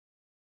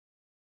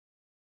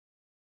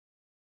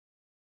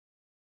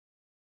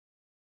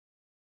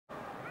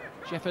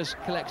Jeffers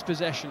collects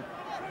possession.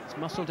 It's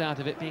muscled out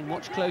of it, being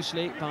watched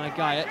closely by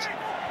Gall. Here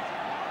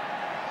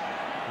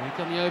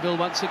comes Yeovil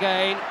once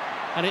again,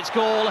 and it's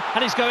Gall,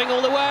 and he's going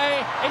all the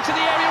way. Into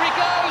the area he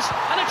goes,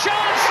 and a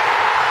chance!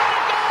 And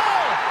a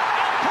goal!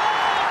 And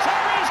Paul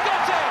Terry's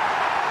got it!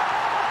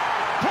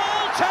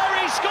 Paul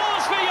Terry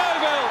scores for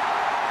Yeovil!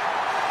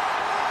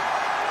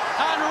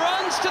 And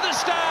runs to the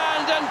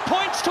stand and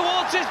points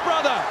towards his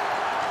brother.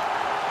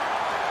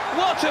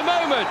 What a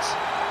moment!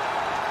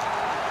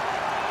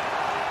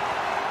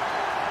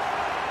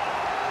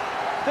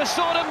 The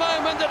sort of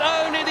moment that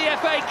only the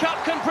FA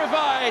Cup can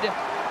provide.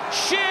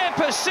 Sheer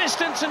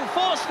persistence and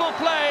forceful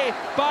play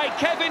by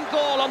Kevin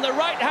Gall on the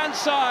right-hand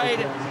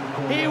side.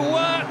 He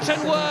worked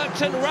and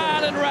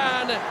ran,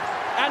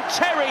 and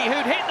Terry,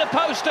 who'd hit the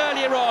post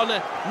earlier on,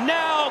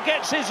 now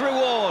gets his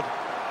reward.